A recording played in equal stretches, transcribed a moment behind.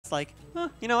it's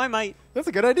like, you know, I might. That's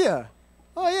a good idea.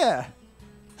 Oh, yeah.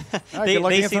 Right,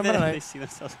 they see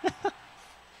themselves.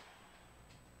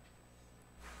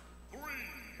 All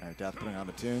right, Dath putting on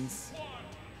the tunes.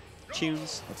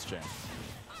 Tunes. Let's jam.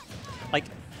 Like,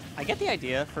 I get the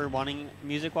idea for wanting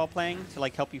music while playing to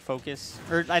like help you focus,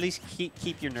 or at least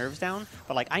keep your nerves down.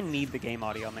 But like, I need the game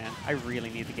audio, man. I really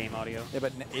need the game audio. Yeah,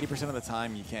 but 80% of the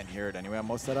time you can't hear it anyway on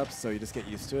most setups, so you just get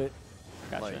used to it.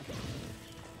 Gotcha. Like,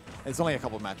 it's only a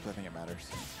couple of matches. I think it matters.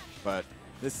 But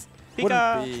this Pika.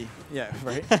 wouldn't be. Yeah,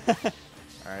 right.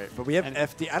 All right, but we have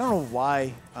FD. I don't know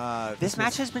why. This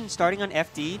match has been starting on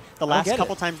FD the last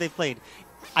couple times they've played.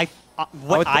 I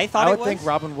thought I would think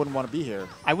Robin wouldn't want to be here.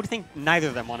 I would think neither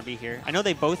of them want to be here. I know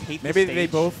they both hate Maybe the stage. they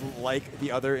both like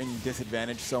the other in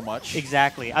disadvantage so much.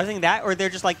 Exactly. I was thinking that, or they're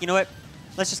just like, you know what?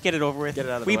 Let's just get it over with. Get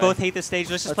it out of the we way. both hate this stage.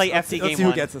 Let's just play FD let's game see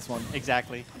one. Who gets this one.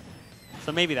 Exactly.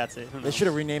 So maybe that's it. They should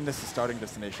have renamed this to Starting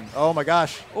Destination. Oh my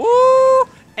gosh. Ooh!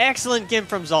 Excellent game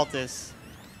from Xaltis.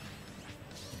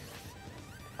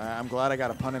 I'm glad I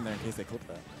got a pun in there in case they clip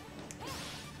that.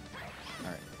 All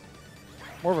right.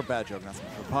 More of a bad joke, not so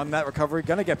much of a pun. That recovery,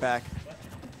 gonna get back.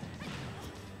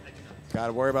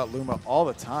 Gotta worry about Luma all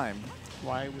the time.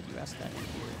 Why would you ask that?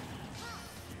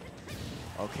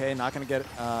 Okay, not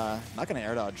gonna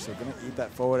air dodge, so gonna eat that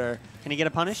forward air. Can he get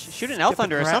a punish? Shoot an L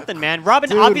Thunder or something, man.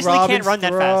 Robin obviously can't run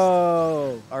that fast.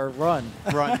 Or run.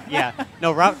 Run, yeah.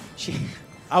 No, Rob.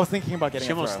 I was thinking about getting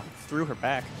she a throw. almost threw her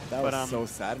back. That was so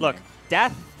sad. Look,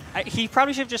 Dath, he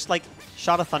probably should have just like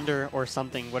shot a Thunder or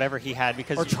something, whatever he had,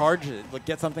 because or charge it, like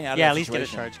get something out of it. Yeah, at least get a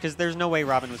charge, because there's no way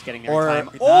Robin was getting there or in time.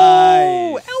 Nice.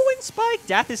 Oh, Elwyn Spike.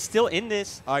 Dath is still in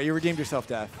this. You redeemed yourself,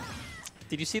 Dath.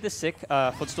 Did you see the sick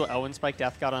footstool Elwyn Spike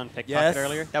Dath got on Pickpocket Yes.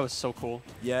 earlier? That was so cool.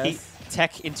 Yes. He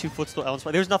tech into footstool Elwyn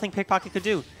Spike. There was nothing Pickpocket could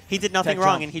do. He did nothing Tech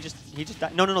wrong, jump. and he just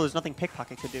died. No, there's nothing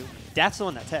Pickpocket could do. Dath's the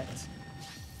one that teched.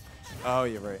 Oh,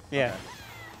 you're right. Yeah. Okay.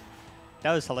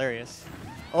 That was hilarious.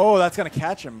 Oh, that's gonna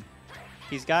catch him.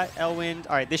 He's got Elwind.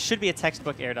 All right, this should be a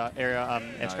textbook edge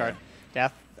guard.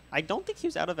 Dath, I don't think he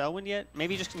was out of Elwind yet.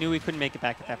 Maybe he just knew he couldn't make it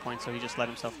back at that point, so he just let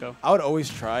himself go. I would always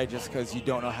try just because you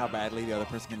don't know how badly the other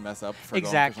person can mess up. For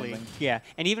Exactly. going for something. Yeah,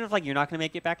 and even if like you're not going to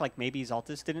make it back, like maybe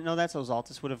Xaltis didn't know that, so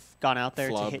Xaltis would have gone out there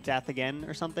to hit Dath again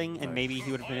or something, and maybe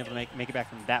he would have been able to make it back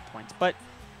from that point. But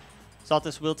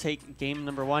Xaltis will take game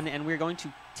number 1, and we're going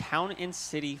to Town and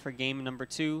City for game number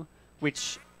 2,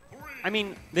 which, I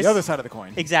mean, this the other side of the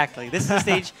coin. Exactly. This is a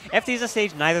stage. FD is a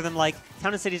stage neither of them like.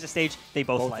 Town and City is a stage they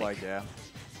both like. Yeah.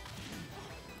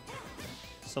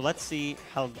 So let's see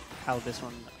how this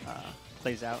one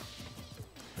plays out.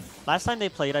 Last time they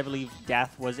played, I believe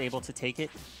Dath was able to take it.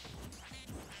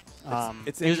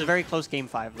 It was a very close game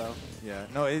 5, though. Yeah.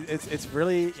 No, it's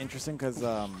really interesting because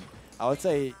I would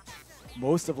say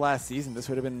most of last season this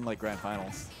would have been like grand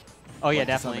finals. Oh yeah, like,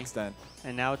 definitely. To some extent.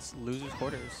 And now it's losers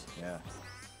quarters. Yeah.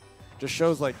 Just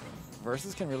shows like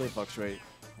versus can really fluctuate.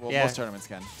 Well, yeah, most tournaments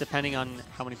can. Depending on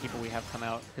how many people we have come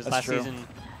out. Because That's last true. season,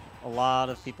 a lot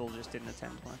of people just didn't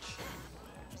attend much.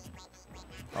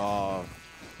 Oh,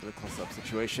 really close-up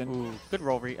situation. Ooh, good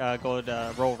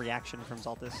roll reaction from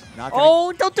Xaltis.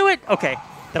 Oh, don't do it! Okay,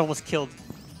 that almost killed.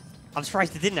 I'm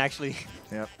surprised it didn't actually.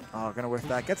 Yep. Oh, gonna whiff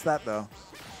that. Gets that though.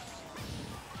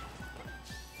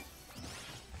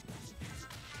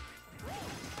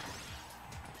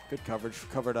 Good coverage.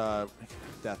 Covered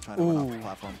Dath trying to run off the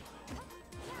platform.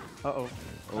 Uh-oh.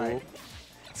 Oh. Right.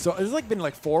 So it's like been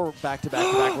like 4 back-to-back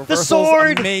reversals. The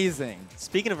sword! Amazing.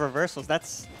 Speaking of reversals,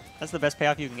 that's the best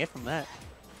payoff you can get from that.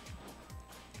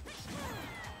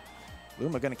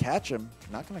 Luma gonna catch him.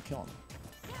 Not gonna kill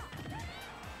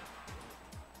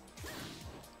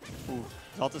him. Ooh,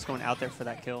 Xaltis going out there for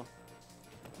that kill.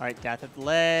 All right, Dath at the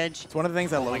ledge. It's one of the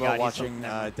things I love about God, watching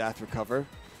Dath recover.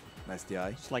 Nice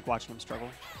DI. Just like watching him struggle.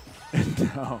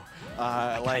 No.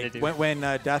 Like when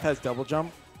Dath has double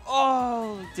jump.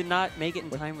 Oh, did not make it in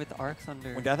time with the Arc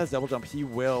Thunder. When Dath has double jump, he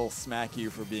will smack you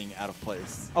for being out of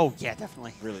place. Oh, yeah,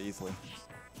 definitely. Really easily.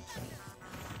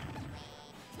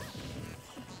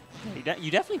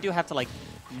 You definitely do have to like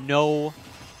know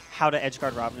how to edge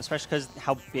guard Robin, especially because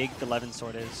how big the Levin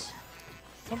sword is.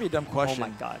 It's gonna be a dumb question. Oh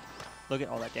my god. Look at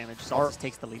all that damage. Xaltis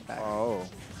takes the lead back. Oh.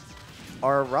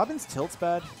 Are Robin's tilts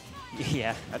bad?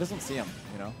 Yeah. I just don't see them,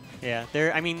 you know? Yeah,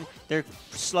 they're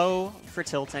slow for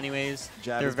tilts anyways.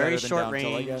 Jab they're is very better than short down range.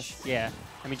 tilt, I guess. Yeah.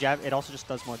 I mean, jab, it also just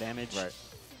does more damage. Right.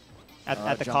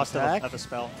 At the jump cost attack. of a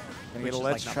spell. Gonna which get a is,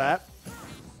 ledge like, trap.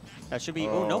 That should be,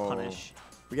 oh, no punish.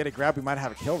 We get a grab, we might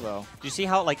have a kill though. Do you see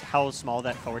how small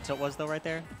that forward tilt was though right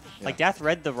there? Yeah. Like Dath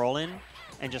read the roll in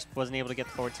and just wasn't able to get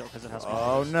the forward tilt because of how small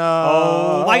it was. Oh no.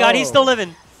 Oh my god, he's still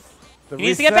living. The he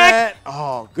needs to get back.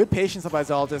 Oh, good patience by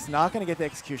Xaltis. Not going to get the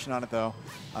execution on it, though.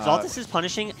 Xaltis is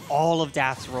punishing all of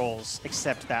Dath's rolls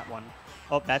except that one.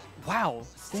 Oh, that. Wow.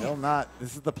 Still not.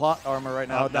 This is the plot armor right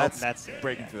now. Oh, that's it.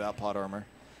 breaking through that plot armor.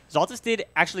 Xaltis did,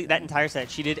 actually, that entire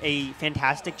set, she did a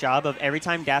fantastic job of every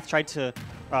time Dath tried to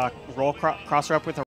cross her up with a